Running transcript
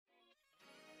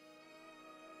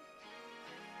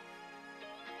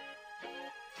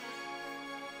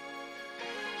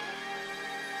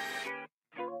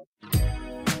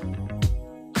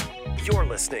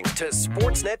listening to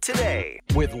Sportsnet Today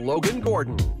with Logan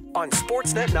Gordon on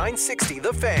Sportsnet 960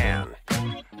 The Fan.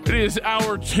 It is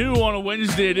hour 2 on a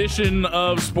Wednesday edition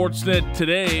of Sportsnet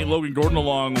Today. Logan Gordon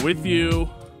along with you.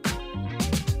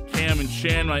 Cam and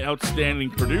Shan, my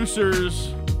outstanding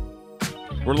producers.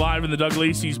 We're live in the Doug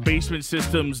Lacey's Basement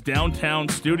Systems downtown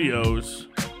studios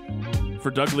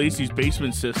for Doug Lacey's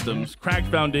Basement Systems. Cracked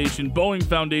foundation, Boeing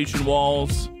foundation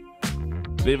walls.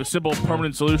 They have a simple,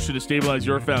 permanent solution to stabilize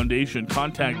your foundation.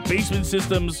 Contact Basement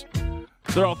Systems.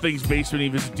 They're all things basement.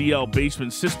 You visit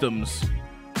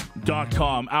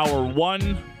dlbasementsystems.com. Hour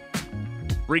 1.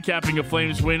 Recapping a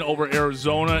Flames win over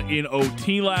Arizona in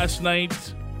OT last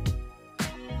night.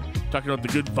 Talking about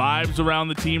the good vibes around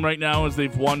the team right now as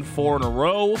they've won 4 in a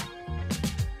row.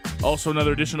 Also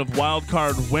another edition of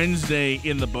Wildcard Wednesday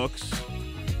in the books.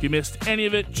 If you missed any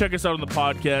of it, check us out on the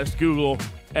podcast. Google,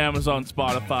 Amazon,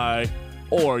 Spotify,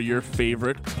 or your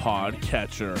favorite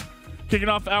podcatcher. Kicking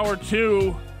off hour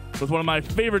 2 with one of my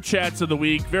favorite chats of the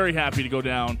week. Very happy to go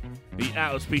down the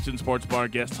Atlas Pizza and Sports Bar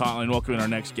guest hotline. Welcoming our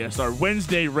next guest, our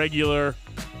Wednesday regular.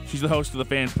 She's the host of the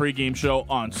Fan pregame show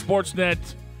on Sportsnet.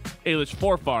 Ailish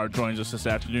Forfar joins us this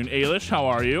afternoon. Ailish, how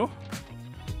are you?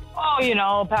 Oh, you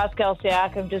know, Pascal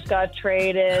Siakam just got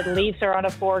traded. Leafs are on a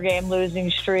 4-game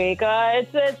losing streak.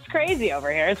 It's crazy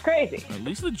over here. It's crazy. At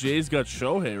least the Jays got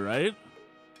Shohei, right?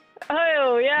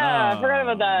 Oh, yeah. I forgot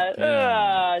about that.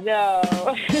 Yeah. No.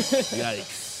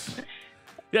 Yikes.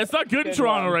 Yeah, it's not good in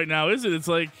Toronto right now, is it? It's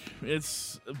like,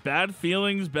 it's bad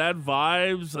feelings, bad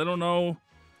vibes. I don't know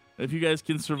if you guys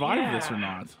can survive this or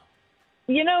not.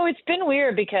 You know, it's been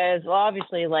weird because, well,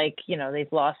 obviously, like, you know,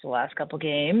 they've lost the last couple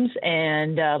games,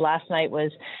 and last night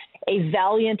was a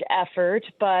valiant effort,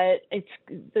 but it's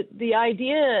the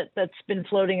idea that's been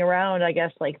floating around, I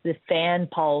guess, like the fan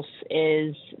pulse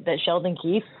is that Sheldon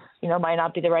Keefe, you know, might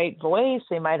not be the right voice.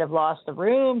 They might have lost the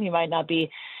room. He might not be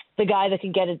the guy that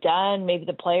can get it done. Maybe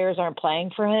the players aren't playing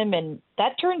for him. And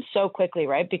that turns so quickly,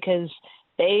 right? Because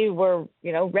they were,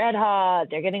 you know, red hot.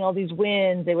 They're getting all these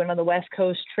wins. They went on the West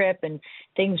Coast trip and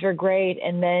things were great.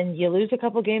 And then you lose a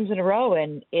couple games in a row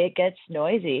and it gets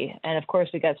noisy. And of course,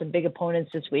 we got some big opponents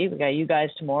this week. We got you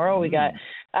guys tomorrow. We got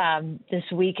this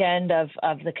weekend of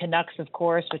the Canucks, of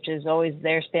course, which is always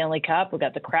their Stanley Cup. We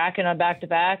got the Kraken on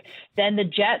back-to-back. Then the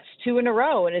Jets 2 in a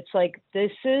row. And it's like,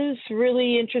 this is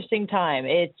really interesting time.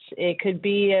 It could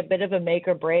be a bit of a make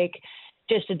or break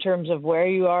just in terms of where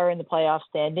you are in the playoff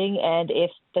standing and if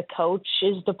the coach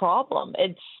is the problem.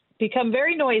 It's become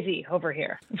very noisy over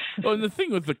here. Well, and the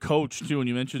thing with the coach, too, when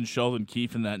you mentioned Sheldon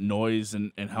Keefe and that noise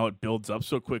and how it builds up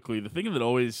so quickly, the thing that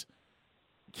always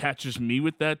catches me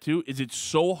with that, too, is it's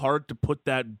so hard to put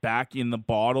that back in the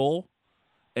bottle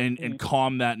and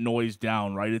calm that noise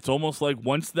down, right? It's almost like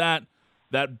once that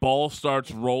ball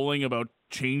starts rolling about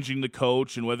changing the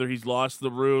coach and whether he's lost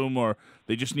the room or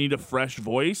they just need a fresh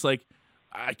voice, like,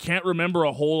 I can't remember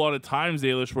a whole lot of times,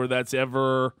 Ailish, where that's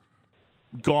ever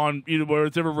gone, you know, where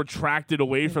it's ever retracted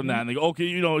away from that. And they go, okay,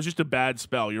 you know, it's just a bad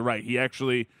spell. You're right. He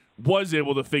actually was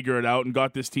able to figure it out and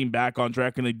got this team back on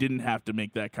track, and they didn't have to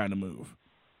make that kind of move.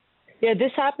 Yeah,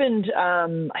 this happened,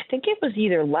 I think it was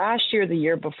either last year or the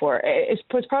year before. It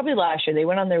was probably last year. They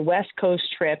went on their West Coast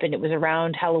trip, and it was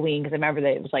around Halloween, because I remember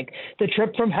that it was like the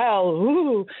trip from hell,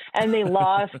 ooh, and they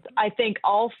lost, I think,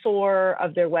 all 4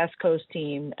 of their West Coast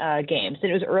team games. And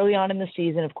it was early on in the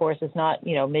season, of course. It's not,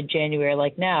 you know, mid-January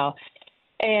like now.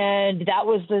 And that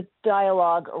was the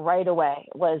dialogue right away,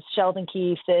 was Sheldon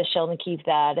Keefe this, Sheldon Keefe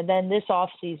that. And then this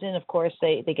offseason, of course,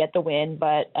 they get the win,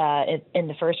 but in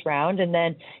the first round. And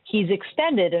then he's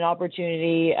extended an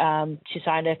opportunity to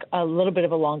sign a little bit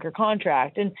of a longer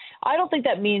contract. And I don't think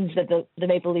that means that the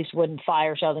Maple Leafs wouldn't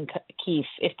fire Sheldon Keefe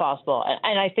if possible.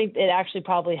 And I think it actually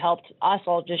probably helped us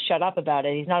all just shut up about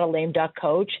it. He's not a lame duck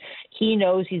coach. He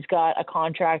knows he's got a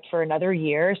contract for another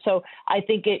year. So I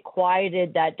think it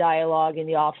quieted that dialogue in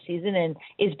the offseason. And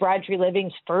is Brad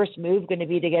Treliving's first move going to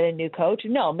be to get a new coach?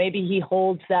 No, maybe he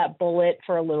holds that bullet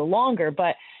for a little longer.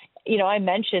 But, you know, I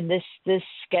mentioned this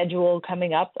schedule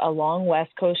coming up, a long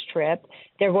West Coast trip.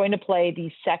 They're going to play the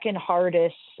second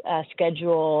hardest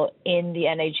schedule in the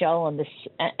NHL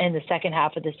in the second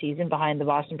half of the season behind the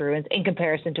Boston Bruins in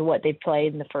comparison to what they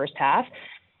played in the first half.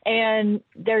 And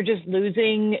they're just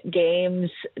losing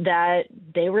games that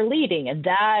they were leading. And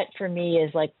that, for me,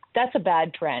 is like, that's a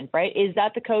bad trend, right? Is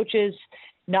that the coaches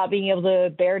not being able to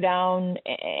bear down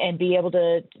and be able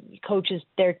to coach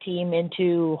their team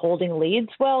into holding leads?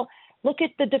 Well, look at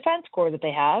the defense core that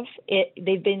they have.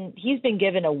 He's been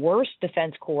given a worse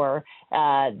defense core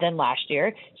than last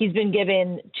year. He's been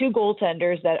given 2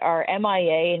 goaltenders that are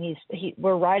MIA, and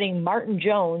we're riding Martin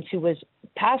Jones, who was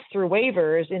passed through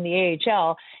waivers in the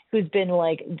AHL, who's been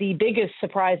like the biggest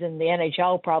surprise in the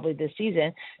NHL probably this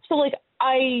season. So like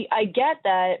I get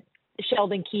that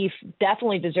Sheldon Keefe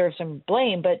definitely deserves some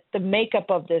blame, but the makeup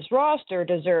of this roster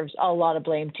deserves a lot of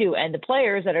blame too. And the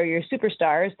players that are your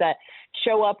superstars that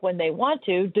show up when they want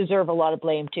to deserve a lot of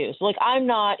blame too. So like, I'm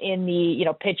not in the,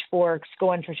 pitchforks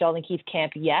going for Sheldon Keefe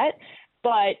camp yet,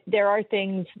 but there are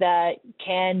things that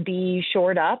can be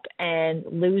shored up, and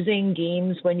losing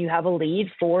games when you have a lead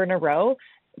 4 in a row,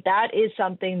 that is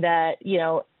something that,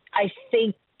 I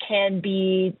think can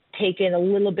be taken a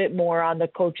little bit more on the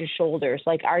coach's shoulders.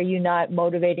 Like, are you not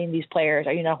motivating these players?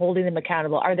 Are you not holding them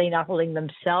accountable? Are they not holding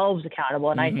themselves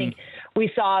accountable? And I think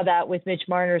we saw that with Mitch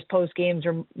Marner's post-games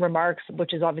remarks,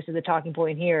 which is obviously the talking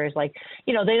point here, is like,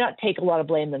 they not take a lot of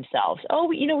blame themselves. Oh,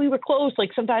 we were close. Like,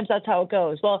 sometimes that's how it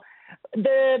goes. Well,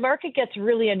 the market gets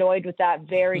really annoyed with that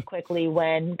very quickly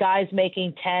when guys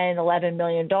making $10, $11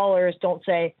 million don't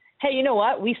say, hey, you know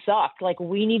what? We suck. Like,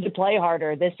 we need to play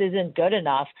harder. This isn't good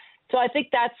enough. So I think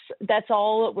that's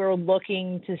all that we're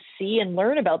looking to see and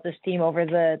learn about this team over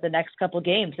the next couple of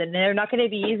games. And they're not going to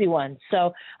be easy ones.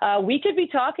 So we could be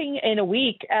talking in a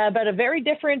week about a very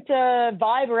different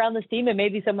vibe around this team, and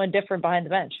maybe someone different behind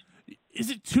the bench. Is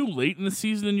it too late in the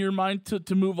season in your mind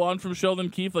to move on from Sheldon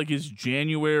Keefe? Like, is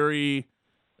January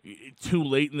too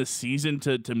late in the season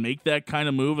to make that kind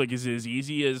of move? Like, is it as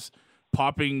easy as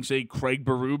popping, say, Craig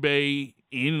Berube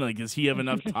in? Like, does he have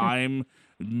enough time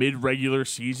mid-regular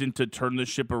season to turn the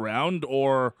ship around?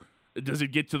 Or does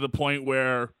it get to the point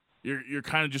where you're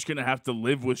kind of just going to have to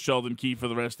live with Sheldon Keefe for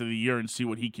the rest of the year and see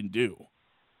what he can do?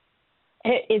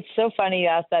 It's so funny you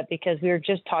ask that, because we were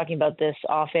just talking about this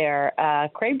off air.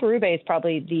 Craig Berube is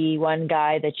probably the one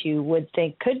guy that you would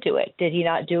think could do it. Did he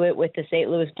not do it with the St.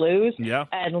 Louis Blues? Yeah.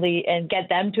 And get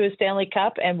them to a Stanley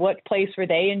Cup? And what place were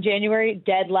they in January?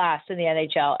 Dead last in the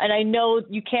NHL. And I know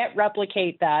you can't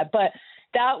replicate that, but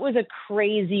that was a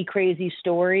crazy, crazy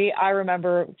story. I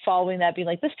remember following that, being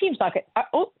like, this team's not going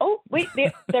to, wait,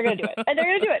 they're going to do it. And they're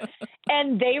going to do it.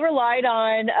 And they relied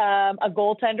on a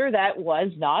goaltender that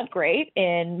was not great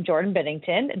in Jordan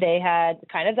Binnington. They had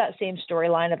kind of that same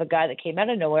storyline of a guy that came out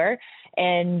of nowhere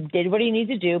and did what he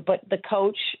needed to do. But the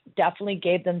coach definitely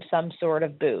gave them some sort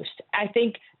of boost. I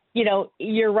think,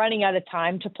 you're running out of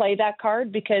time to play that card,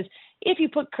 because if you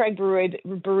put Craig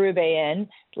Berube in,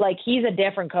 like, he's a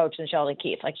different coach than Sheldon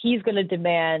Keefe. Like, he's going to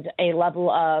demand a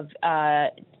level of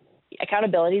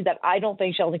accountability that I don't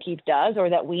think Sheldon Keefe does, or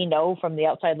that we know from the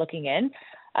outside looking in.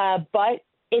 But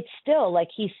it's still like,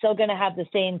 he's still going to have the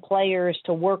same players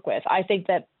to work with. I think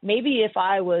that maybe if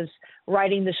I was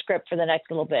writing the script for the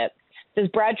next little bit, does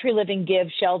Brad Treliving give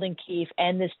Sheldon Keefe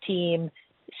and this team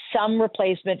some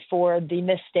replacement for the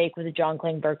mistake with the John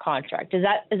Klingberg contract? Is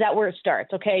that where it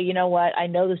starts? Okay, you know what? I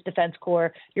know this defense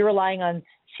core, you're relying on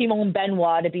Simon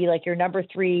Benoit to be like your number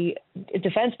 3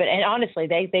 defenseman. And honestly,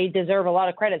 they deserve a lot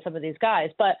of credit, some of these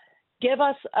guys. But give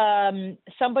us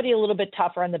somebody a little bit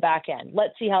tougher on the back end.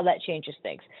 Let's see how that changes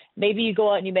things. Maybe you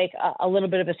go out and you make a little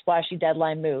bit of a splashy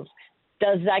deadline move.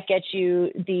 Does that get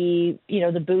you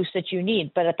the boost that you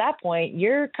need? But at that point,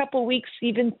 you're a couple weeks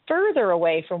even further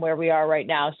away from where we are right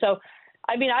now. So,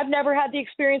 I mean, I've never had the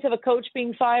experience of a coach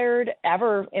being fired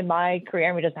ever in my career.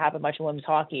 I mean, it doesn't happen much in women's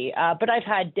hockey, but I've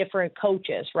had different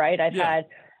coaches, right? I've had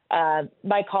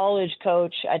my college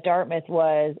coach at Dartmouth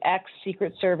was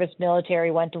ex-Secret Service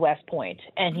military, went to West Point,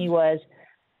 and he was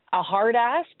a hard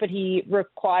ass, but he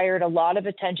required a lot of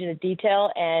attention to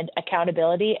detail and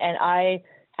accountability. And I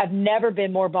have never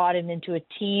been more bought into a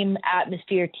team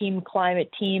atmosphere, team climate,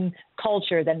 team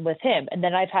culture than with him. And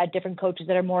then I've had different coaches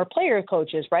that are more player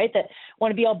coaches, right? That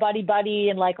want to be all buddy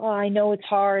and like, oh, I know it's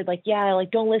hard. Like, yeah, like,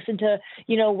 don't listen to,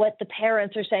 what the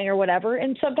parents are saying or whatever.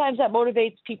 And sometimes that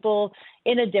motivates people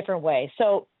in a different way.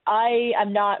 So I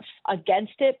am not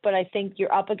against it, but I think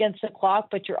you're up against the clock,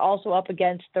 but you're also up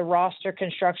against the roster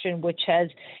construction, which has,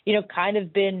 kind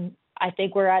of been, I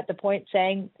think we're at the point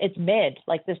saying it's mid.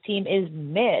 Like, this team is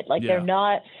mid. Like, they're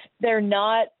not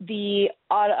the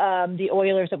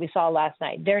Oilers that we saw last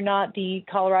night. They're not the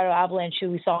Colorado Avalanche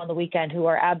who we saw on the weekend, who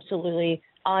are absolutely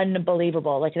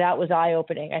unbelievable. Like, that was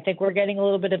eye-opening. I think we're getting a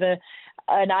little bit of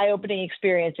an eye-opening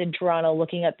experience in Toronto,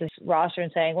 looking at this roster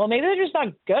and saying, well, maybe they're just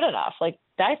not good enough. Like,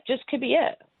 that just could be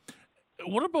it.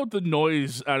 What about the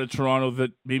noise out of Toronto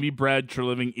that maybe Brad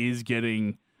Treliving is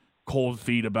getting cold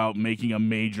feet about making a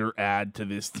major add to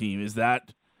this team? Is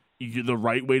that the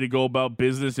right way to go about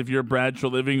business if you're Brad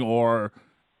Treliving, or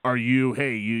are you,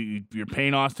 hey, you're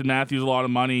paying Austin Matthews a lot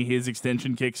of money, his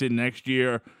extension kicks in next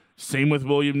year, same with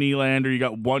William Nylander, you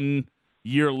got 1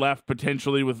 year left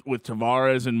potentially with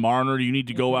Tavares and Marner, you need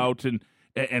to go out and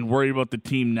and worry about the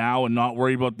team now and not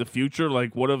worry about the future?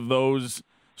 Like, what of those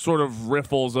sort of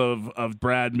riffles of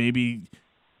Brad maybe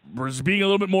being a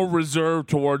little bit more reserved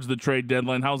towards the trade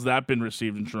deadline? How's that been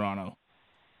received in Toronto?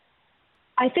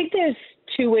 I think there's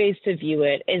two ways to view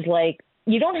it. Is like,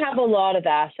 you don't have a lot of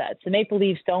assets. The Maple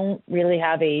Leafs don't really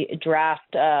have a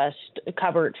draft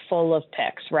cupboard full of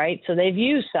picks, right? So they've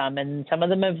used some, and some of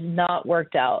them have not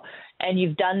worked out. And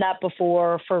you've done that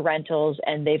before for rentals,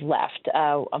 and they've left.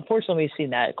 Unfortunately, we've seen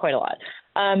that quite a lot.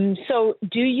 So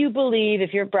do you believe,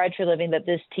 if you're Brad Treliving, that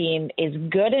this team is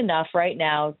good enough right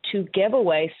now to give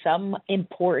away some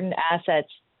important assets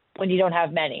when you don't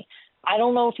have many? I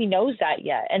don't know if he knows that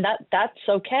yet, and that's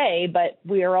okay, but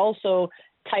we are also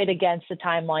tight against the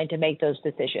timeline to make those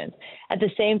decisions. At the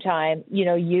same time,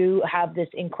 you have this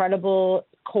incredible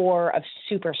core of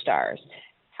superstars.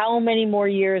 How many more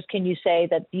years can you say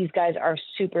that these guys are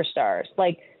superstars?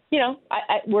 Like,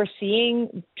 we're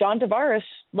seeing John Tavares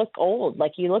look old.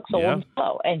 Like, he looks old and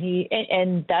slow,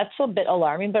 and that's a bit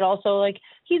alarming. But also, like,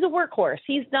 he's a workhorse.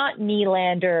 He's not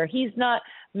Nylander. He's not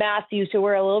Matthews, who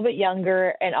are a little bit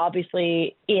younger and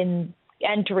obviously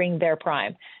entering their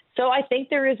prime. So I think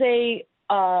there is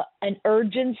an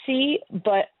urgency,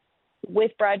 but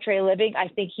with Brad Treliving, I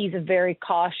think he's a very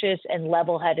cautious and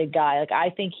level-headed guy. Like,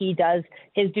 I think he does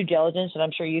his due diligence, and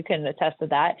I'm sure you can attest to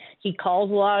that. He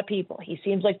calls a lot of people. He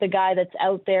seems like the guy that's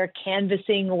out there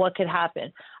canvassing what could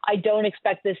happen. I don't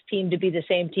expect this team to be the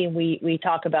same team we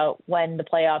talk about when the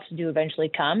playoffs do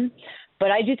eventually come. But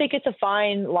I do think it's a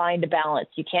fine line to balance.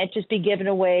 You can't just be giving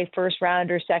away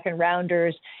first-rounders,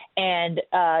 second-rounders, and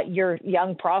your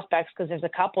young prospects, because there's a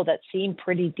couple that seem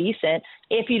pretty decent,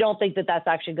 if you don't think that that's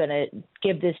actually going to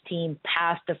give this team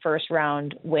past the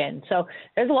first-round win. So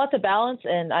there's a lot to balance,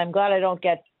 and I'm glad I don't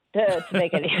get to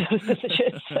make any of those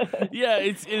decisions. Yeah,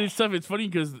 it's tough. It's funny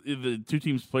because the two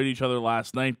teams played each other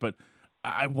last night, but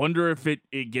I wonder if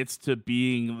it gets to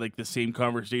being like the same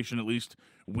conversation, at least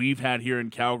we've had here in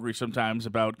Calgary sometimes,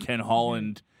 about Ken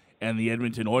Holland and the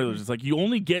Edmonton Oilers. It's like, you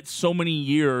only get so many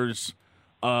years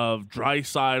of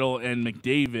Draisaitl and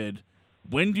McDavid.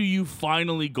 When do you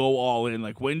finally go all in?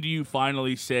 Like, when do you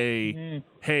finally say,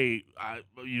 hey,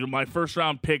 my first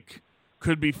round pick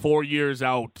could be 4 years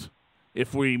out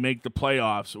if we make the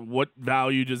playoffs? What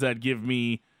value does that give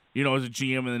me, as a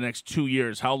GM in the next 2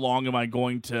 years? How long am I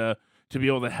going to be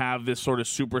able to have this sort of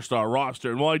superstar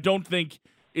roster? And while I don't think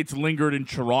it's lingered in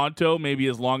Toronto, maybe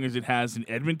as long as it has in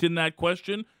Edmonton, that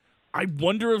question, I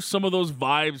wonder if some of those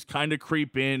vibes kind of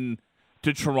creep in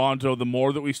to Toronto the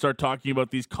more that we start talking about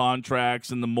these contracts,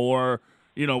 and the more,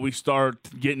 we start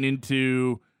getting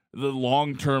into the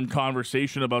long-term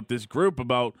conversation about this group,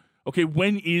 about, okay,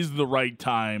 when is the right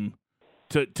time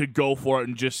to go for it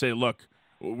and just say, look,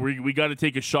 we got to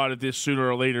take a shot at this sooner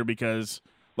or later, because,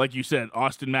 like you said,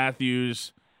 Auston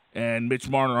Matthews and Mitch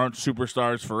Marner aren't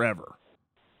superstars forever.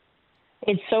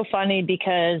 It's so funny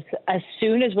because as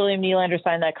soon as William Nylander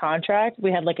signed that contract,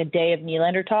 we had like a day of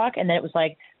Nylander talk, and then it was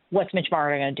like, what's Mitch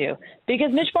Marner going to do?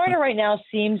 Because Mitch Marner right now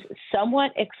seems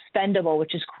somewhat expendable,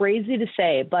 which is crazy to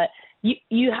say, but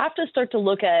you have to start to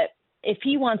look at, if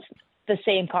he wants the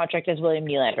same contract as William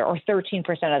Nylander, or 13%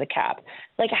 of the cap,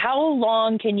 like, how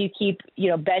long can you keep,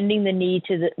 bending the knee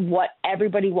to what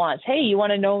everybody wants? Hey, you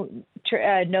want to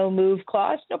no move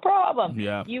clause? No problem.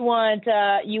 Yeah. You want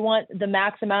the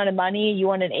max amount of money? You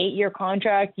want an 8-year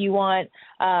contract? You want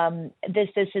this?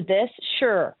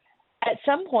 Sure. At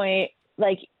some point,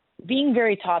 like, being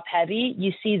very top heavy,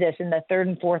 you see this in the third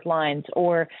and fourth lines,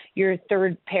 or your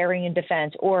third pairing in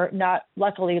defense, or not,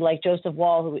 luckily, like Joseph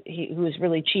Wall, who is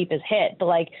really cheap, is hit. But,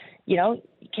 like,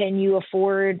 can you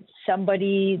afford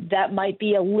somebody that might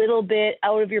be a little bit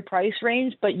out of your price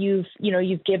range, but you've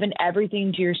given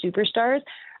everything to your superstars?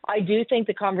 I do think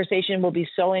the conversation will be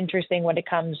so interesting when it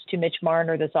comes to Mitch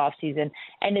Marner this offseason.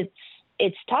 And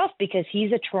it's tough because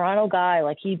he's a Toronto guy.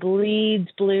 Like, he bleeds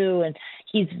blue, and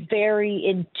he's very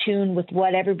in tune with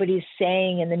what everybody's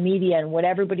saying in the media and what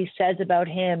everybody says about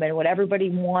him and what everybody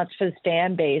wants for the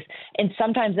fan base. And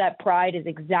sometimes that pride is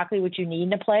exactly what you need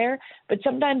in a player, but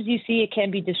sometimes you see it can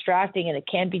be distracting, and it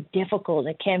can be difficult,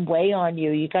 and it can weigh on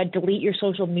you. You got to delete your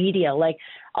social media. Like,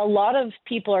 a lot of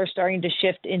people are starting to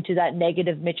shift into that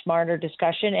negative Mitch Marner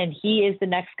discussion, and he is the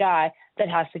next guy that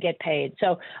has to get paid.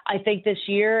 So I think this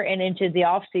year and into the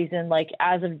off season, like,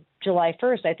 as of July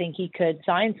 1st, I think he could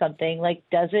sign something. Like,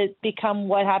 does it become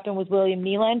what happened with William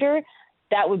Nylander?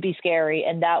 That would be scary,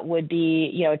 and that would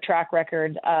be, a track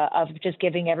record of just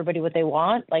giving everybody what they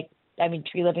want. Like, I mean,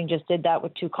 Treliving just did that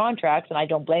with 2 contracts, and I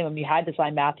don't blame him. You had to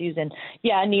sign Matthews, and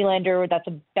Nylander,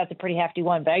 that's a pretty hefty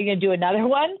one. But are you going to do another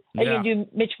one? Are you going to do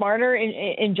Mitch Marner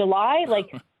in July?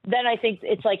 Like, then I think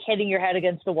it's like hitting your head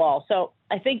against the wall. So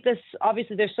I think this,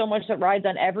 obviously there's so much that rides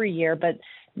on every year, but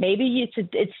maybe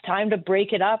it's time to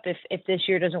break it up if this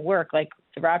year doesn't work, like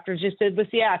the Raptors just did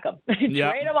with Siakam. Trade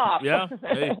him off. Yeah,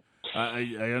 hey,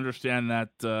 I understand that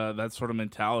that sort of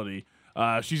mentality.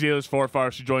 She's Ayla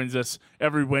Forfar. She joins us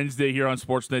every Wednesday here on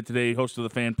Sportsnet Today, host of the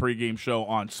Fan Pregame Show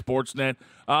on Sportsnet.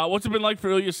 What's it been like for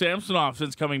Ilya Samsonov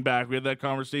since coming back? We had that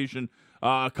conversation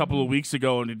a couple of weeks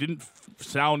ago, and it didn't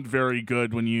sound very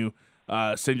good when you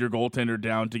send your goaltender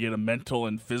down to get a mental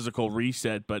and physical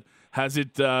reset. But has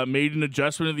it made an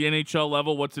adjustment at the NHL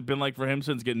level? What's it been like for him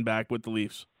since getting back with the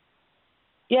Leafs?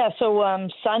 Yeah, so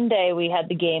Sunday we had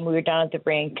the game. We were down at the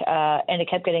rink, and it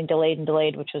kept getting delayed,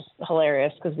 which was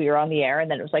hilarious because we were on the air,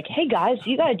 and then it was like, hey, guys,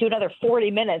 you got to do another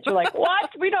 40 minutes. We're like, what?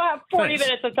 We don't have 40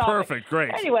 minutes of talk. Perfect,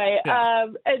 great. Anyway,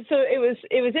 and so it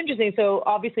was interesting. So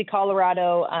obviously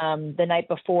Colorado, the night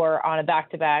before on a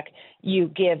back-to-back, you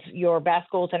give your best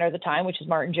goaltender at the time, which is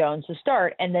Martin Jones, to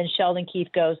start, and then Sheldon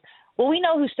Keefe goes, well, we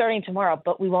know who's starting tomorrow,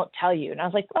 but we won't tell you. And I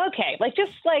was like, okay,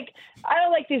 I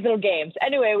don't like these little games.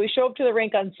 Anyway, we show up to the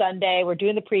rink on Sunday. We're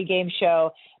doing the pregame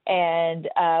show, and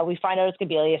we find out it's going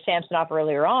to be Ilya Samsonov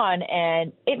earlier on.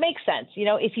 And it makes sense.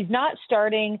 If he's not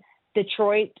starting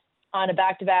Detroit on a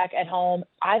back-to-back at home,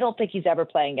 I don't think he's ever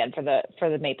playing again for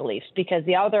the Maple Leafs, because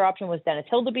the other option was Dennis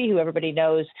Hildeby, who everybody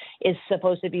knows is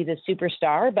supposed to be the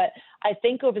superstar. But I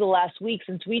think over the last week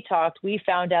since we talked, we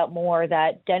found out more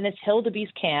that Dennis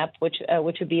Hildeby's camp, which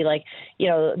would be like,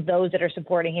 those that are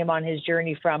supporting him on his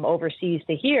journey from overseas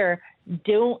to here,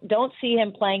 don't see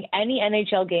him playing any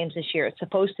NHL games this year. It's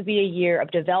supposed to be a year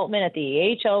of development at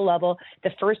the AHL level,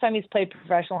 the first time he's played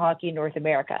professional hockey in North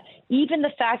America. Even the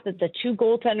fact that the two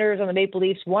goaltenders on the Maple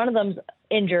Leafs, one of them's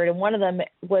injured and one of them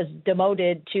was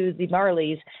demoted to the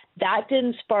Marlies, that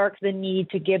didn't spark the need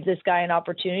to give this guy an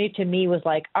opportunity. To me, was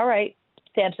like, all right,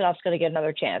 Samsonov's going to get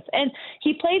another chance. And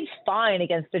he played fine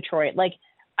against Detroit.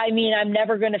 I'm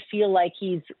never going to feel like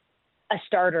he's a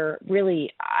starter,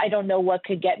 really. I don't know what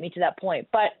could get me to that point,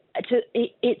 but let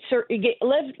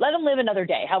him live another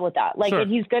day. How about that? Sure.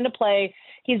 And he's going to play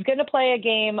a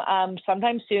game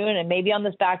sometime soon, and maybe on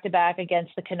this back-to-back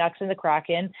against the Canucks and the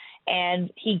Kraken, and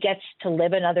he gets to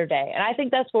live another day. And I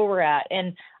think that's where we're at.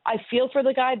 And I feel for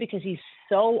the guy because he's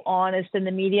so honest in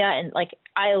the media, and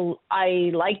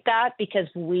I like that, because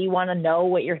we want to know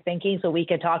what you're thinking so we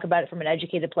can talk about it from an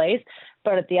educated place.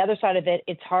 But at the other side of it,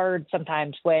 it's hard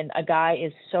sometimes when a guy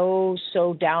is so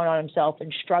down on himself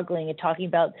and struggling and talking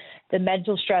about the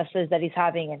mental stresses that he's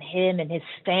having and him and his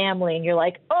family, and you're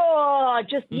like,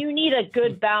 you need a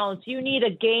good bounce. You need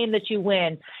a game that you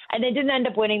win. And they didn't end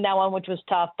up winning that one, which was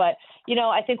tough. But,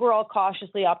 I think we're all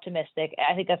cautiously optimistic.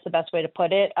 I think that's the best way to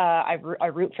put it. I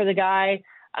root for the guy.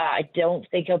 I don't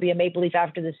think he'll be a Maple Leaf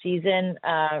after the season.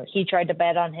 He tried to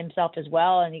bet on himself as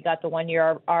well, and he got the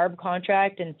 1-year ARB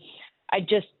contract. And I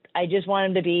just want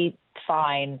him to be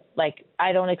fine.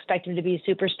 I don't expect him to be a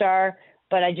superstar,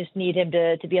 but I just need him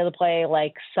to be able to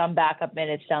play some backup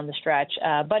minutes down the stretch.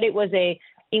 But it was a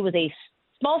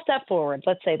small step forward.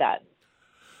 Let's say that.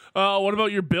 What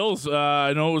about your Bills?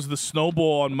 I know it was the Snow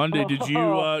Bowl on Monday. Did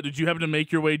you happen to make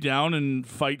your way down and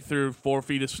fight through 4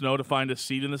 feet of snow to find a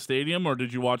seat in the stadium, or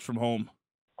did you watch from home?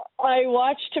 I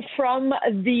watched from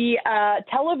the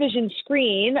television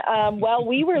screen.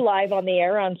 We were live on the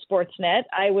air on Sportsnet.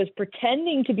 I was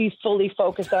pretending to be fully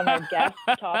focused on our guest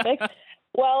topic.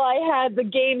 Well, I had the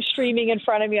game streaming in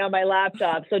front of me on my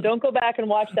laptop, so don't go back and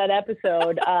watch that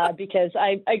episode because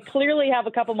I clearly have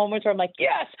a couple moments where I'm like,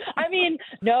 yes.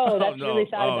 No, that's really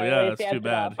sad. Oh, yeah, that's too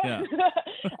bad. Yeah.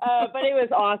 But it was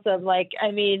awesome.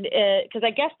 Because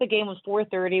I guess the game was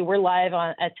 4:30. We're live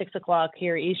at 6 o'clock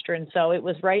here Eastern, so it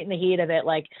was right in the heat of it.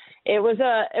 It was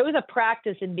a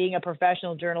practice in being a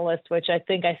professional journalist, which I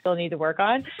think I still need to work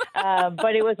on.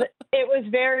 But it was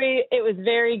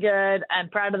very good. I'm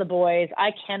proud of the boys.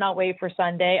 I cannot wait for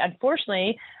Sunday.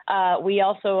 Unfortunately, we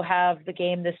also have the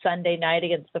game this Sunday night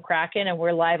against the Kraken, and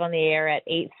we're live on the air at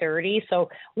 8:30. So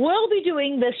we'll be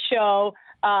doing this show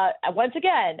once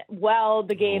again while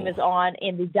the game is on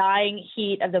in the dying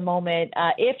heat of the moment.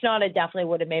 If not, I definitely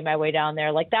would have made my way down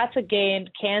there. That's a game.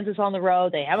 Kansas on the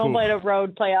road. They haven't played a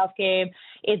road playoff game.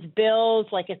 It's Bills.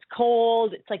 It's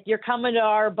cold. It's you're coming to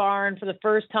our barn for the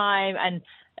first time, and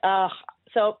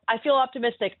so I feel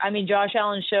optimistic. Josh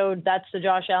Allen showed that's the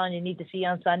Josh Allen you need to see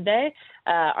on Sunday.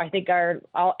 I think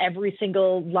every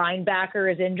single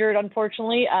linebacker is injured,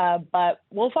 unfortunately, but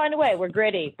we'll find a way. We're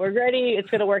gritty. It's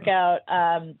going to work out.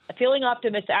 Feeling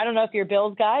optimistic. I don't know if you're a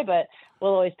Bills guy, but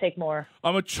we'll always take more.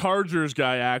 I'm a Chargers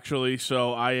guy, actually,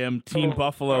 so I am Team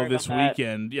Buffalo this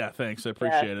weekend. Yeah, thanks. I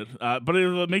appreciate it. But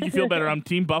it'll make you feel better. I'm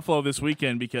Team Buffalo this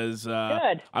weekend because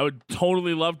I would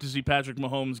totally love to see Patrick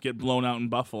Mahomes get blown out in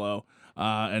Buffalo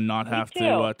and not have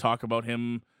to talk about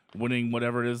him winning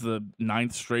whatever it is, the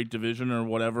 9th straight division or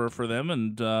whatever for them.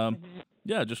 And,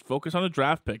 just focus on a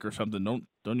draft pick or something. You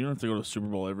don't have to go to the Super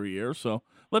Bowl every year, so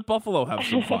let Buffalo have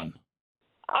some fun.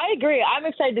 I agree. I'm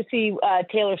excited to see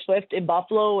Taylor Swift in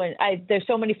Buffalo, and there's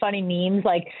so many funny memes.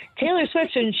 Like Taylor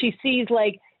Swift, and she sees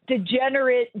like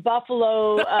degenerate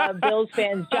Buffalo Bills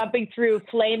fans jumping through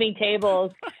flaming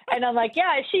tables, and I'm like,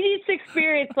 yeah, she needs to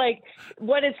experience like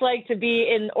what it's like to be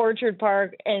in Orchard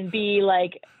Park and be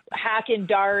like hacking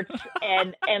darts,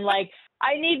 and like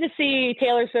I need to see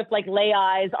Taylor Swift like lay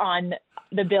eyes on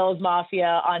the Bills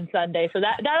Mafia on Sunday, so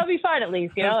that'll be fun at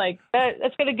least, like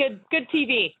that's gonna good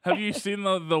TV. Have you seen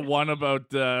the one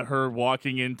about her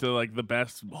walking into like the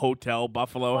best hotel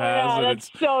Buffalo has? Yeah, and that's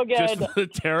it's so good. Just a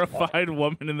terrified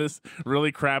woman in this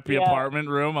really crappy apartment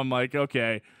room. I'm like,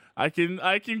 okay, I can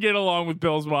get along with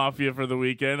Bills Mafia for the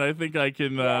weekend. I think I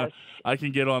can I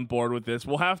can get on board with this.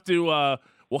 We'll have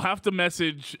to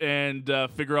message and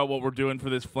figure out what we're doing for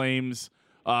this Flames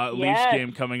Leafs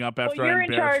game coming up after I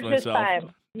embarrass myself.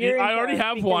 I already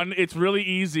have one. It's really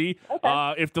easy.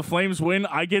 Okay. If the Flames win,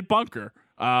 I get Bunker.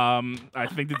 I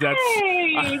think that's.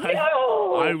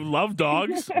 I love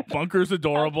dogs. Bunker's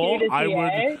adorable.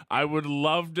 I would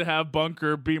love to have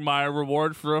Bunker be my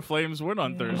reward for a Flames win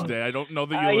on Thursday. I don't know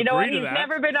that you'll agree to that. He's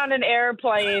never been on an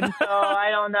airplane, so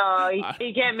I don't know.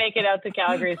 He can't make it out to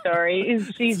Calgary. Sorry,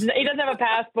 he doesn't have a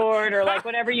passport or like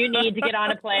whatever you need to get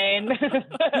on a plane.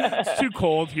 It's too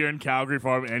cold here in Calgary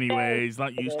for him anyway. He's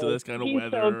not used to this kind of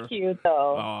weather. He's so cute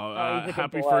though.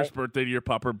 Happy first birthday to your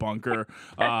pupper, Bunker.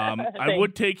 I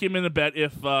would take him in a bet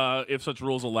if such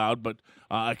rules allowed, but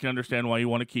I can understand why you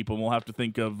want to keep him. We'll have to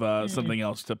think of something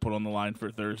else to put on the line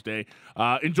for Thursday.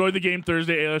 Enjoy the game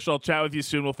Thursday, Ailish. I'll chat with you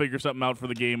soon. We'll figure something out for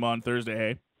the game on Thursday,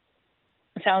 hey?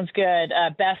 Sounds good.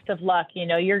 Best of luck.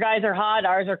 Your guys are hot.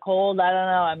 Ours are cold. I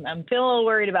don't know. I'm feeling a little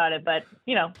worried about it, but,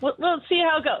 we'll see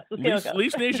how it goes.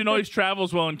 Leafs Nation always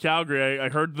travels well in Calgary. I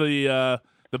heard the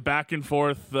back and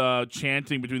forth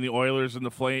chanting between the Oilers and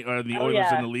the Oilers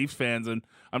and the Leafs fans, and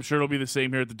I'm sure it'll be the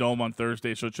same here at the Dome on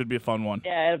Thursday, so it should be a fun one.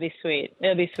 Yeah, it'll be sweet.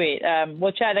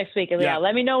 We'll chat next week. Yeah,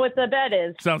 let me know what the bet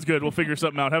is. Sounds good. We'll figure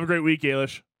something out. Have a great week,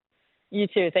 Ailish. You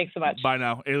too. Thanks so much. Bye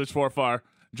now. Ailish Forfar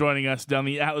joining us down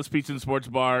the Atlas Pizza and Sports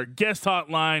Bar guest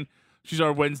hotline. She's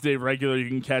our Wednesday regular. You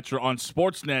can catch her on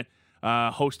Sportsnet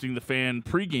hosting the Fan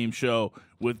pregame show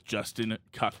with Justin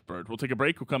Cuthbert. We'll take a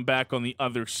break. We'll come back on the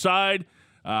other side.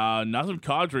 Nazem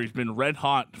Kadri has been red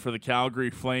hot for the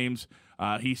Calgary Flames.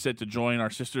 He's set to join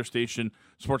our sister station,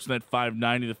 Sportsnet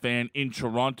 590, The Fan, in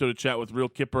Toronto to chat with Real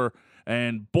Kipper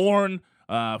and Bourne.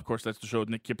 Of course, that's the show with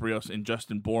Nick Kiprios and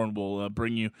Justin Bourne. Will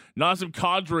bring you Nazem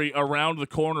Kadri around the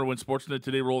corner when Sportsnet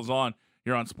Today rolls on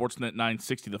here on Sportsnet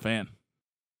 960, The Fan.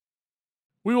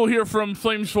 We will hear from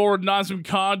Flames forward Nazem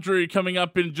Kadri coming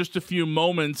up in just a few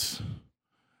moments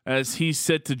as he's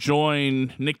set to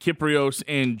join Nick Kiprios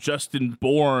and Justin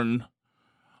Bourne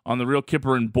on the Real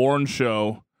Kipper and Bourne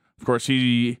show. Of course,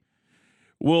 he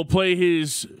will play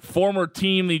his former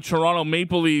team, the Toronto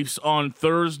Maple Leafs, on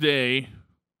Thursday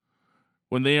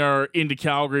when they are into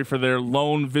Calgary for their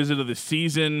lone visit of the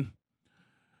season.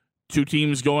 Two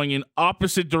teams going in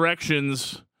opposite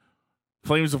directions.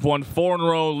 Flames have won 4 in a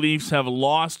row. Leafs have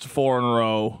lost 4 in a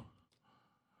row.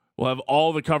 We'll have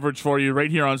all the coverage for you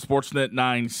right here on Sportsnet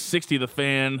 960, The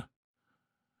Fan,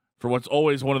 for what's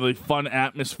always one of the fun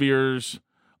atmospheres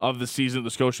of the season at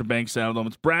the Scotiabank Saddledome.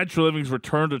 It's Brad Treliving's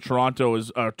return to Toronto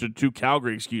to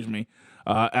Calgary,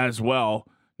 as well.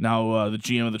 Now the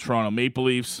GM of the Toronto Maple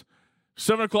Leafs.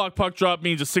 7 o'clock puck drop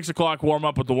means a 6 o'clock warm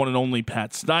up with the one and only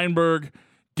Pat Steinberg,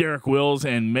 Derek Wills,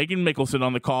 and Megan Mickelson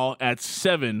on the call at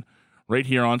 7 right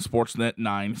here on Sportsnet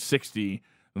 960,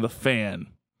 The Fan.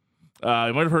 You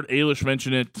might have heard Ailish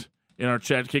mention it in our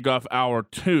chat kickoff hour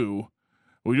 2.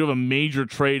 We do have a major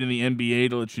trade in the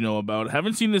NBA to let you know about.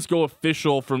 Haven't seen this go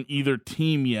official from either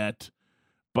team yet,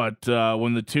 but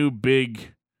when the two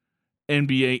big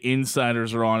NBA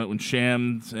insiders are on it, when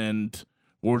Shams and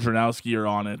Wojnarowski are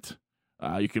on it,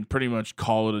 you can pretty much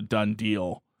call it a done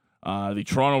deal. The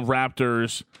Toronto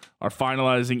Raptors are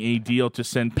finalizing a deal to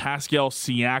send Pascal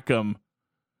Siakam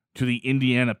to the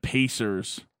Indiana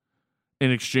Pacers in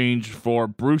exchange for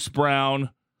Bruce Brown,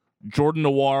 Jordan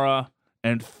Nwora,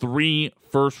 and 3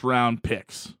 first-round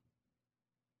picks.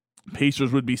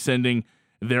 Pacers would be sending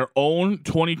their own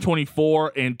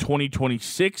 2024 and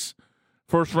 2026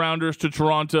 first-rounders to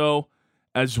Toronto,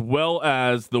 as well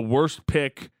as the worst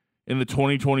pick in the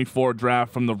 2024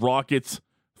 draft from the Rockets,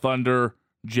 Thunder,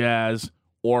 Jazz,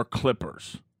 or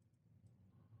Clippers.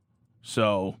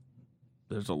 So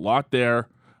there's a lot there.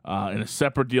 In a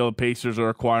separate deal, the Pacers are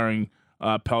acquiring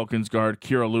Pelicans guard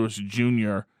Kira Lewis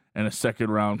Jr. and a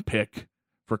second-round pick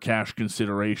for cash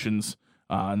considerations.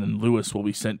 And then Lewis will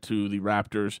be sent to the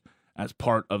Raptors as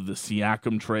part of the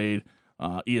Siakam trade.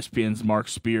 ESPN's Mark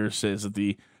Spears says that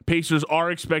the Pacers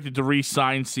are expected to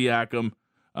re-sign Siakam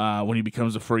when he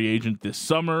becomes a free agent this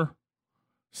summer.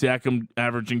 Siakam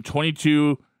averaging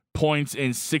 22 points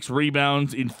and 6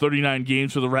 rebounds in 39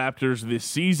 games for the Raptors this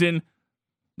season.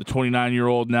 The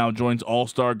 29-year-old now joins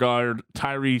All-Star guard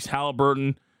Tyrese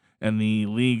Halliburton and the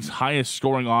league's highest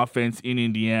scoring offense in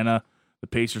Indiana. The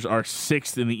Pacers are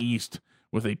 6th in the East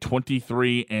with a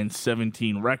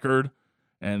 23-17 record.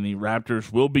 And the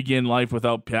Raptors will begin life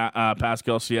without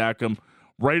Pascal Siakam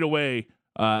right away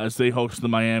as they host the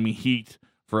Miami Heat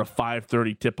for a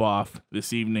 5:30 tip-off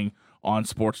this evening on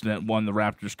Sportsnet 1. The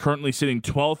Raptors currently sitting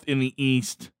 12th in the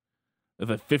East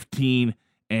with a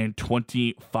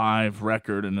 15-25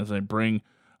 record. And as I bring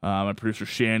my producer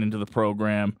Shan into the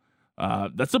program,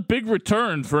 that's a big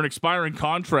return for an expiring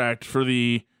contract for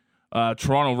the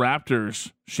Toronto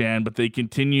Raptors, Shan, but they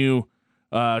continue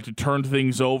to turn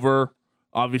things over.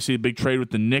 Obviously, a big trade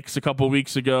with the Knicks a couple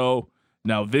weeks ago.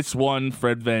 Now this one,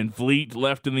 Fred VanVleet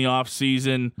left in the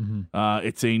offseason. Mm-hmm.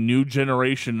 It's a new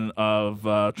generation of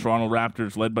Toronto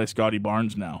Raptors led by Scotty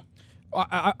Barnes now.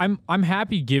 I'm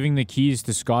happy giving the keys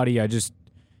to Scotty.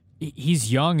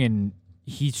 He's young and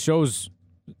he shows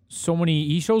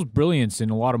brilliance in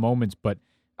a lot of moments, but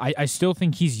I still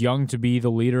think he's young to be the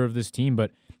leader of this team.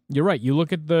 But you're right. You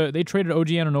look at they traded OG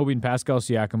Anunoby and Pascal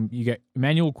Siakam. You get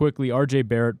Emmanuel Quickley, RJ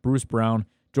Barrett, Bruce Brown,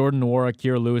 Jordan Nwora,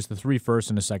 Kira Lewis, the 3 firsts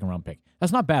and a second-round pick.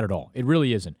 That's not bad at all. It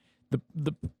really isn't.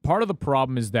 The part of the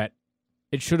problem is that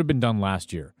it should have been done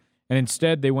last year. And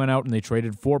instead, they went out and they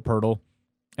traded for Pirtle,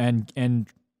 and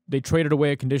they traded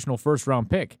away a conditional first-round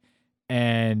pick.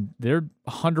 And they're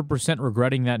 100%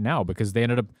 regretting that now because they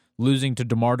ended up losing to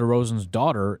DeMar DeRozan's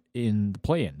daughter in the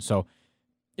play-in. So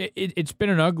it's been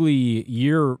an ugly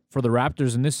year for the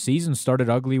Raptors, and this season started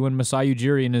ugly when Masai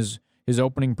Ujiri in his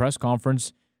opening press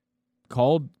conference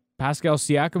called Pascal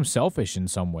Siakam selfish in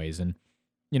some ways. And,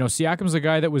 Siakam's a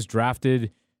guy that was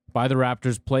drafted by the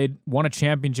Raptors, won a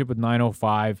championship with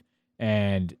 905,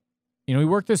 and, he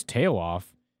worked his tail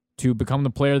off to become the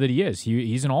player that he is.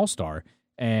 He's an all-star,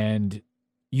 and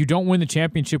you don't win the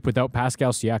championship without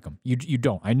Pascal Siakam. You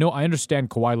don't. I understand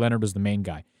Kawhi Leonard was the main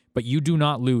guy, but you do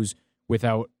not you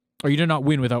do not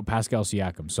win without Pascal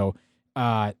Siakam. So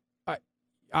I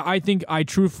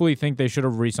truthfully think they should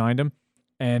have re-signed him.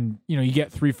 And, you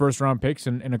get 3 first-round picks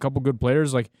and a couple good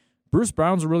players. Like, Bruce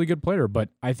Brown's a really good player, but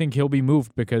I think he'll be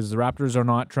moved because the Raptors are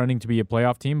not trending to be a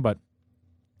playoff team. But,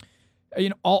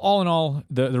 all in all,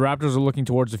 the Raptors are looking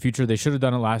towards the future. They should have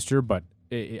done it last year, but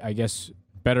I guess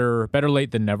better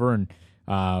late than never.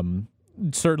 And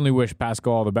certainly wish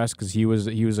Pascal all the best because he was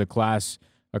a class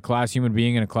human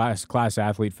being and a class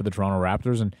athlete for the Toronto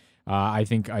Raptors. And I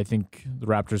think the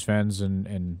Raptors fans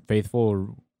and faithful are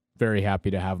very happy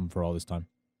to have him for all this time.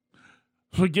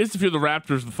 So I guess if you're the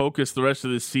Raptors, the focus the rest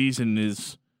of this season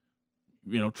is,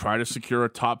 try to secure a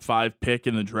top 5 pick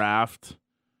in the draft.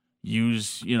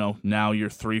 Use, now your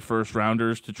 3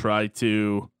 first-rounders to try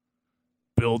to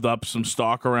build up some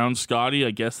stock around Scotty.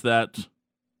 I guess that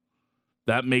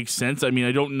makes sense. I mean,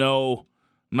 I don't know.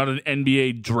 I'm not an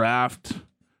NBA draft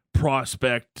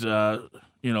prospect, savant.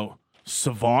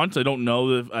 I don't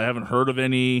know I haven't heard of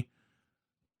any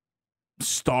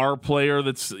star player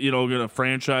that's, a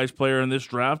franchise player in this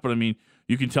draft. But I mean,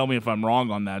 you can tell me if I'm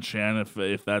wrong on that, Shan,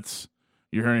 if that's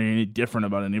you're hearing any different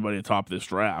about anybody atop this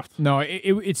draft. No,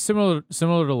 it's similar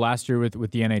to last year with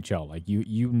the NHL. Like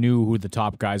you knew who the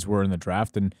top guys were in the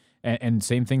draft, and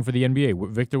same thing for the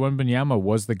NBA. Victor Wembanyama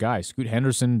was the guy. Scoot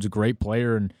Henderson's a great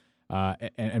player,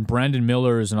 and Brandon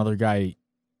Miller is another guy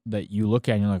that you look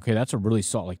at and you're like, okay, that's a really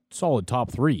solid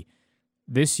top 3.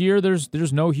 This year,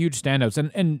 there's no huge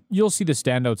standouts, and you'll see the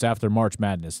standouts after March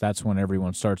Madness. That's when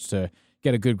everyone starts to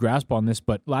get a good grasp on this.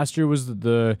 But last year was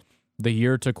the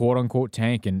year to quote unquote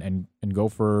tank and go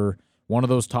for one of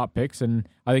those top picks, and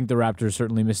I think the Raptors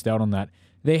certainly missed out on that.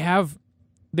 They have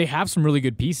some really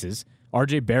good pieces.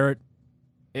 RJ Barrett,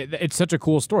 it's such a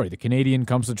cool story. The Canadian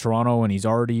comes to Toronto and he's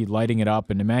already lighting it up,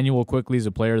 and Emmanuel Quickley is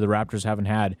a player the Raptors haven't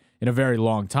had in a very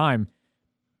long time.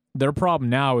 Their problem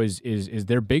now is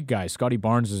their big guy. Scotty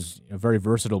Barnes is a very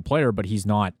versatile player, but he's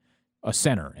not a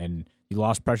center. And you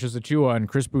lost Precious Achiuwa, and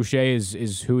Chris Boucher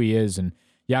is who he is. And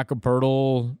Jakob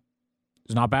Poeltl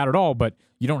is not bad at all, but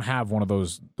you don't have one of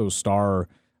those star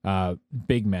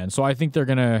big men. So I think they're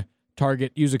going to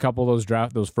use a couple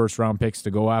of those first round picks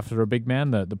to go after a big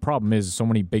man. The problem is so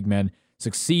many big men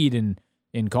succeed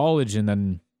in college, and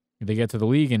then they get to the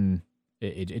league, and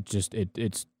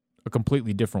it's a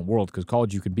completely different world, because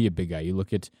college you can be a big guy. You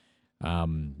look at a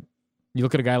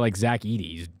guy like Zach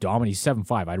Edey. He's dominant. He's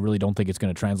 7'5". I really don't think it's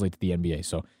going to translate to the NBA.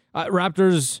 So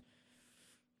Raptors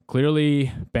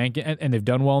clearly banking, and they've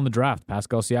done well in the draft.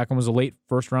 Pascal Siakam was a late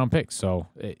first-round pick, so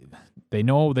they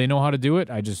know how to do it.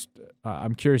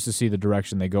 I'm curious to see the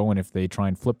direction they go, and if they try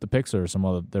and flip the picks or some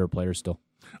other their players still.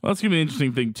 Well, that's going to be an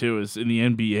interesting thing, too, is in the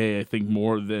NBA, I think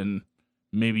more than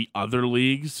maybe other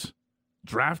leagues,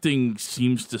 drafting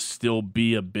seems to still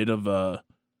be a bit of a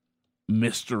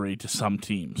mystery to some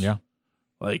teams. Yeah.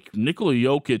 Like Nikola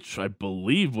Jokic, I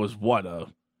believe, was a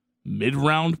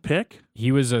mid-round pick?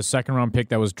 He was a second-round pick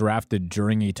that was drafted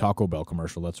during a Taco Bell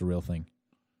commercial. That's a real thing.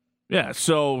 Yeah,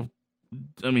 so,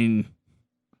 I mean,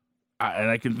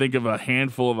 I can think of a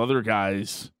handful of other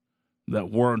guys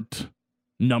that weren't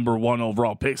number one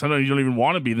overall picks. Sometimes you don't even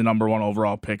want to be the number one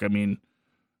overall pick. I mean,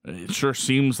 it sure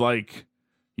seems like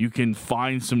you can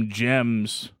find some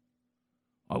gems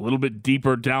a little bit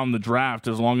deeper down the draft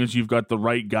as long as you've got the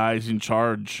right guys in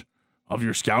charge of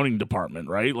your scouting department,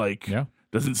 right? Like, yeah.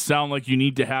 Doesn't sound like you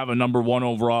need to have a number one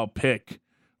overall pick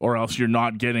or else you're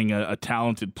not getting a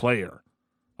talented player.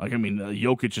 Like, I mean,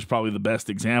 Jokic is probably the best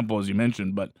example, as you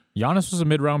mentioned, but Giannis was a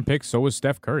mid-round pick, so was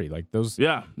Steph Curry. Like those.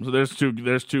 Yeah, so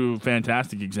there's two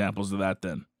fantastic examples of that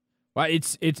then. Well,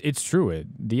 it's true.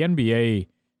 The NBA,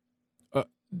 a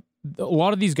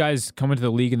lot of these guys come into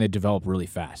the league and they develop really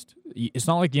fast. It's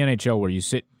not like the NHL where you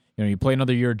sit, you play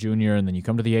another year junior and then you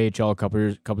come to the AHL a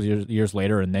couple years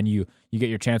later, and then you get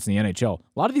your chance in the NHL.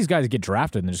 A lot of these guys get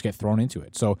drafted and they just get thrown into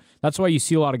it. So that's why you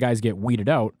see a lot of guys get weeded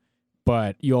out,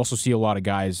 but you also see a lot of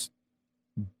guys,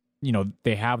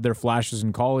 they have their flashes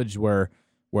in college where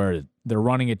they're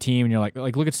running a team and you're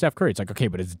like look at Steph Curry. It's like, okay,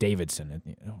 but it's Davidson,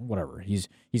 whatever. He's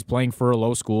playing for a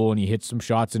low school and he hits some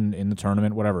shots in the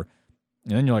tournament, whatever.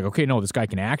 And then you're like, okay, no, this guy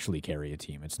can actually carry a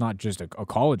team. It's not just a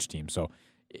college team. So,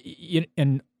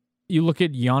 and you look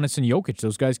at Giannis and Jokic,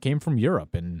 those guys came from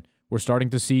Europe, and we're starting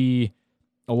to see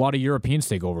a lot of Europeans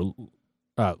take over.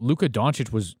 Luka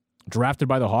Doncic was drafted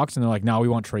by the Hawks, and they're like, no, we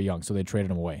want Trae Young, so they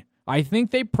traded him away. I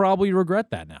think they probably regret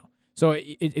that now. So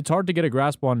it's hard to get a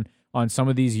grasp on some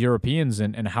of these Europeans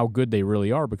and how good they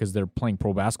really are, because they're playing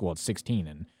pro basketball at 16,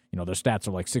 and their stats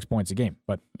are like 6 points a game.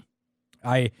 But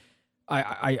you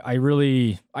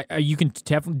can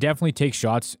definitely take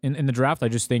shots in the draft. I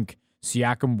just think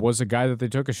Siakam was a guy that they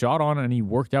took a shot on, and he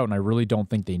worked out, and I really don't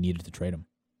think they needed to trade him.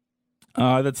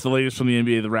 That's the latest from the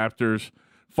NBA. The Raptors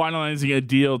finalizing a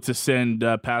deal to send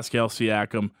Pascal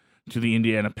Siakam to the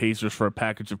Indiana Pacers for a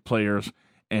package of players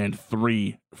and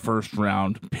 3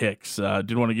 first-round picks.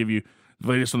 Did want to give you the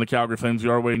latest on the Calgary Flames. We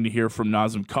are waiting to hear from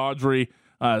Nazem Kadri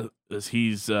as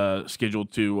he's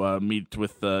scheduled to meet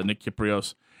with Nick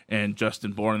Kyprios and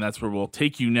Justin Bourne, and that's where we'll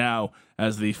take you now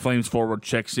as the Flames forward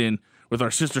checks in with our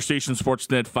sister station,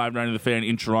 Sportsnet 590 The Fan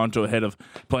in Toronto, ahead of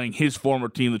playing his former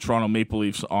team, the Toronto Maple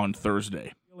Leafs, on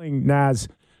Thursday. Naz,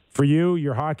 for you,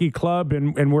 your hockey club,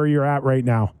 and where you're at right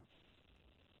now?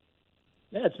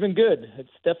 Yeah, it's been good. It's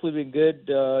definitely been good.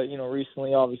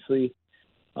 Recently, obviously,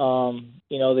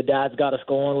 the dad's got us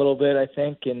going a little bit, I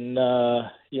think, and,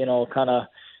 kind of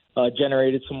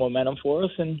generated some momentum for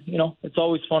us. And, it's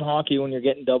always fun hockey when you're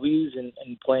getting W's and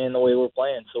playing the way we're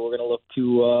playing. So we're going to look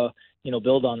to,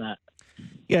 build on that.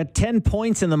 You got 10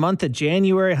 points in the month of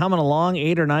January, humming along,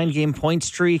 8 or 9 game point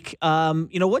streak.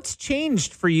 What's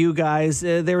changed for you guys?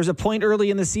 There was a point early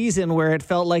in the season where it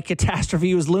felt like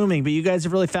catastrophe was looming, but you guys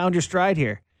have really found your stride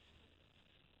here.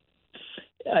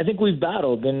 I think we've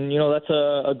battled, and, that's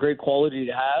a great quality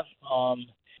to have.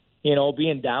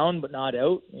 Being down but not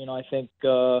out. I think,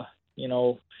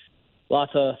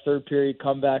 lots of third period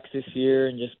comebacks this year,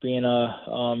 and just being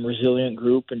a resilient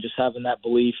group and just having that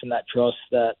belief and that trust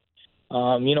that,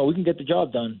 we can get the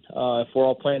job done. If we're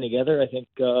all playing together, I think,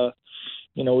 we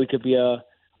could be a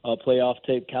playoff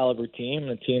type caliber team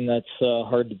and a team that's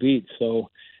hard to beat. So,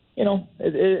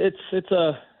 it's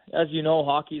a, as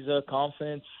hockey's a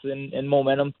confidence and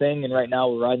momentum thing. And right now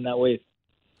we're riding that wave.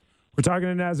 We're talking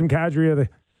to Nazem Kadri of the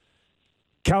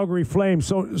Calgary Flames.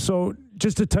 So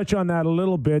just to touch on that a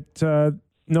little bit,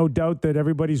 no doubt that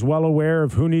everybody's well aware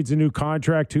of who needs a new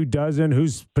contract, who doesn't,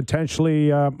 who's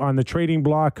potentially on the trading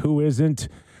block, who isn't.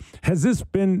 Has this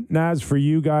been, Naz, for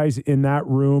you guys in that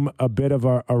room, a bit of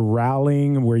a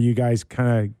rallying where you guys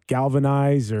kind of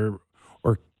galvanize or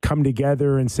come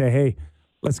together and say, hey,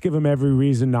 let's give them every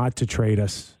reason not to trade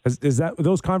us? Is that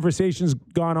those conversations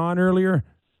gone on earlier?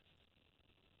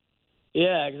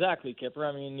 Yeah, exactly, Kipper.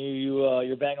 I mean,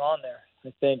 you're bang on there.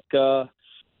 I think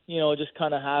just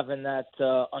kind of having that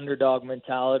underdog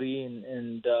mentality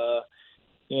and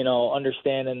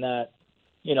understanding that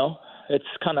it's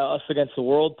kind of us against the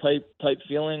world type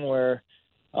feeling where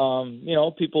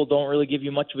people don't really give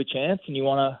you much of a chance, and you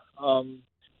want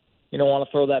to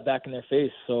throw that back in their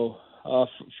face. So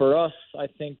for us, I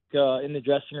think in the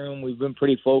dressing room we've been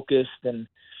pretty focused, and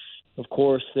of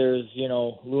course there's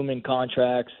looming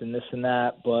contracts and this and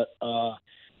that, but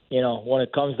when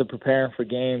it comes to preparing for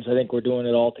games, I think we're doing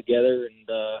it all together, and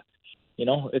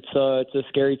it's a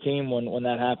scary team when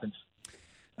that happens.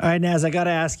 All right, Naz, I got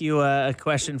to ask you a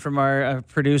question from our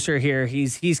producer here.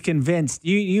 He's convinced.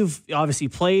 You've obviously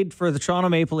played for the Toronto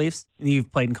Maple Leafs, and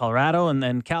you've played in Colorado and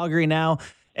then Calgary now,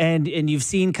 and you've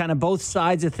seen kind of both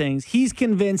sides of things. He's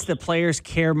convinced that players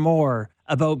care more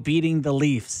about beating the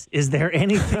Leafs. Is there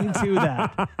anything to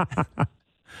that?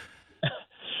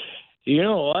 You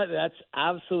know what? That's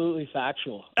absolutely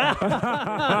factual.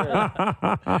 Right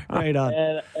on.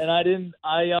 And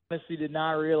I honestly did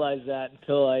not realize that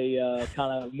until I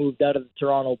kind of moved out of the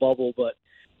Toronto bubble. But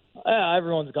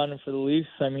everyone's gunning for the Leafs.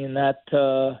 I mean, it's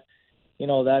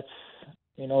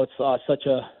such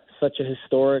a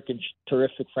historic and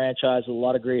terrific franchise with a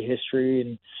lot of great history.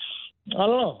 And I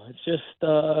don't know. It's just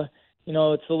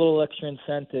it's a little extra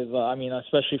incentive. I mean,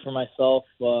 especially for myself.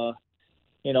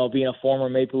 Being a former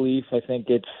Maple Leaf, I think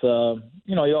it's,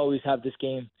 you always have this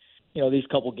game, these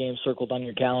couple games circled on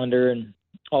your calendar, and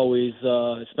always,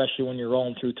 especially when you're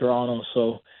rolling through Toronto.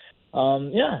 So,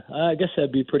 I guess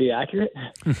that'd be pretty accurate.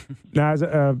 Now,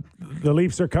 the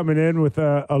Leafs are coming in with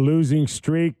a losing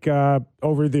streak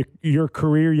over your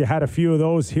career. You had a few of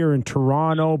those here in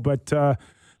Toronto, but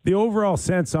the overall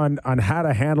sense on how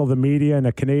to handle the media in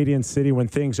a Canadian city when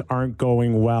things aren't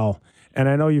going well. And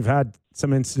I know you've had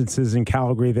some instances in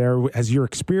Calgary there. Has your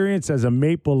experience as a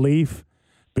Maple Leaf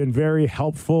been very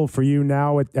helpful for you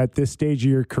now at this stage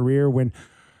of your career when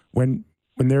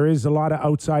there is a lot of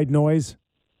outside noise?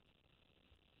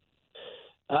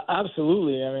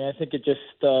 Absolutely. I mean, I think it just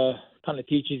kind of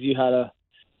teaches you how to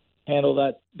handle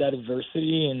that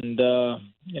adversity, and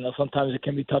sometimes it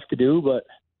can be tough to do, but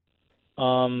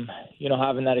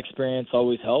having that experience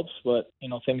always helps. But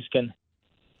things can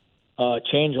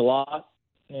change a lot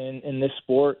in this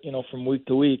sport, from week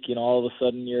to week. All of a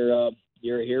sudden you're a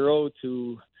hero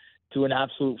to an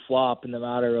absolute flop in the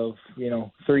matter of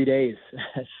 3 days.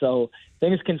 So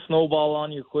things can snowball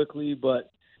on you quickly,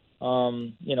 but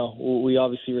we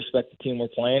obviously respect the team we're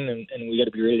playing, and we got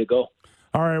to be ready to go.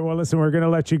 All right, well, listen, we're going to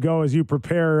let you go as you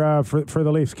prepare for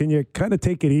the Leafs. Can you kind of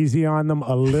take it easy on them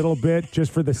a little bit,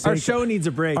 just for the sake? Our show needs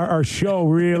a break. Our show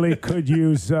really could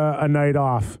use a night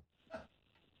off.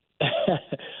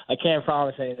 I can't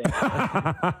promise anything.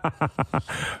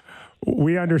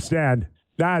 We understand.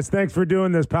 Naz, thanks for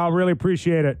doing this, pal. Really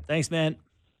appreciate it. Thanks, man.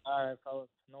 All right, fellas.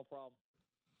 No problem.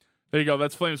 There you go.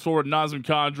 That's Flames forward Nazem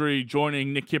Kadri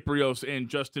joining Nick Kyprios and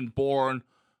Justin Bourne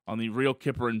on the Real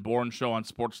Kipper and Bourne show on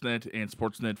Sportsnet and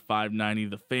Sportsnet 590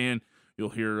 The Fan. You'll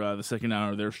hear the second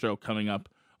hour of their show coming up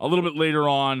a little bit later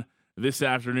on this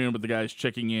afternoon, but the guys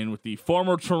checking in with the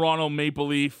former Toronto Maple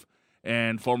Leaf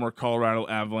and former Colorado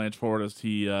Avalanche forward as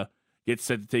he gets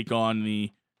set to take on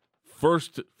the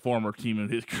first former team in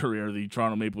his career, the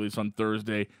Toronto Maple Leafs, on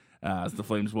Thursday as the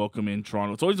Flames welcome in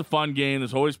Toronto. It's always a fun game.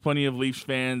 There's always plenty of Leafs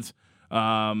fans.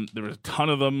 There was a ton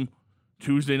of them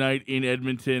Tuesday night in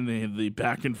Edmonton. They had the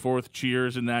back-and-forth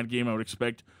cheers in that game. I would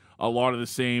expect a lot of the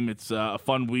same. It's a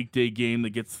fun weekday game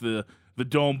that gets the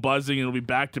dome buzzing, and it'll be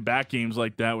back-to-back games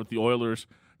like that with the Oilers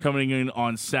coming in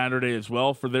on Saturday as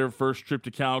well for their first trip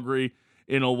to Calgary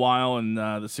in a while, and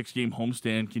the 6-game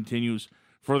homestand continues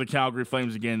for the Calgary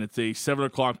Flames. Again, it's a 7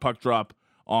 o'clock puck drop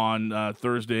on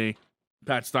Thursday.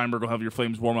 Pat Steinberg will have your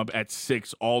Flames warm-up at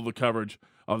 6, all the coverage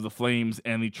of the Flames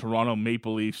and the Toronto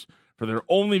Maple Leafs for their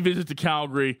only visit to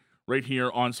Calgary right here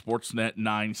on Sportsnet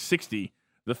 960,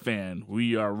 The Fan.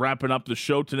 We are wrapping up the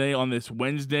show today on this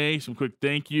Wednesday. Some quick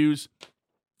thank yous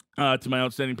to my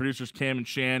outstanding producers, Cam and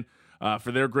Shan,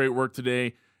 for their great work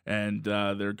today and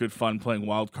their good fun playing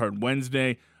Wildcard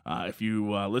Wednesday. If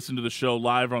you listen to the show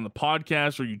live on the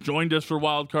podcast or you joined us for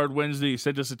Wildcard Wednesday, you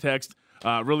sent us a text,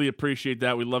 really appreciate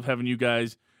that. We love having you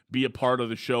guys be a part of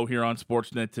the show here on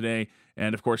Sportsnet today.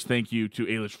 And, of course, thank you to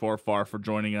Ailish Forfar for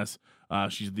joining us.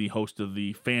 She's the host of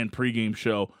the Fan pregame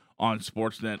show on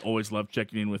Sportsnet. Always love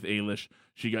checking in with Ailish.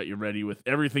 She got you ready with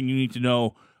everything you need to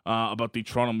know about the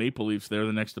Toronto Maple Leafs. They're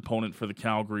the next opponent for the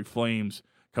Calgary Flames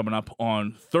coming up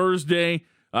on Thursday.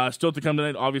 Still to come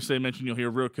tonight, obviously I mentioned you'll hear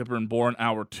Real Kipper and Bourne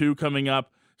Hour 2 coming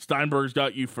up. Steinberg's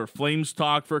got you for Flames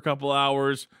talk for a couple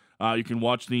hours. You can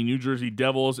watch the New Jersey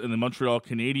Devils and the Montreal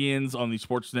Canadiens on the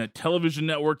Sportsnet television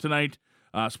network tonight.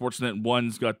 Sportsnet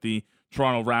 1's got the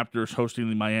Toronto Raptors hosting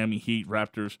the Miami Heat.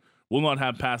 Raptors will not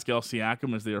have Pascal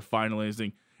Siakam as they are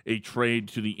finalizing a trade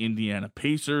to the Indiana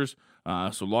Pacers.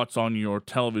 So lots on your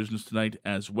televisions tonight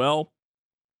as well.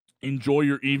 Enjoy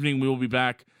your evening. We will be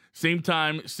back same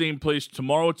time, same place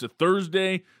tomorrow. It's a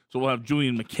Thursday, so we'll have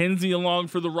Julian McKenzie along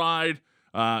for the ride.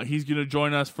 He's going to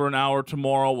join us for an hour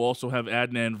tomorrow. We'll also have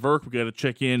Adnan Verk. We got to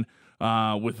check in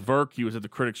with Verk. He was at the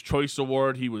Critics' Choice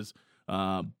Award. He was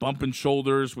bumping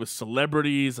shoulders with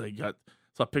celebrities.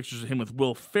 Saw pictures of him with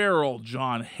Will Ferrell,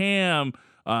 John Hamm,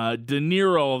 De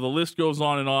Niro. The list goes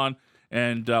on.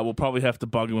 And we'll probably have to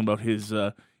bug him about his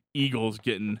Eagles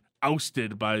getting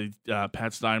ousted by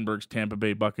Pat Steinberg's Tampa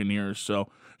Bay Buccaneers. So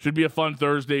should be a fun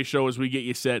Thursday show as we get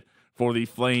you set for the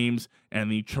Flames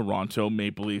and the Toronto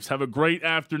Maple Leafs. Have a great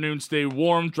afternoon. Stay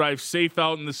warm. Drive safe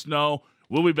out in the snow.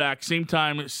 We'll be back same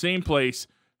time, same place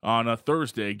on a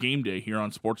Thursday, game day here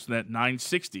on Sportsnet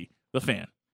 960, The Fan.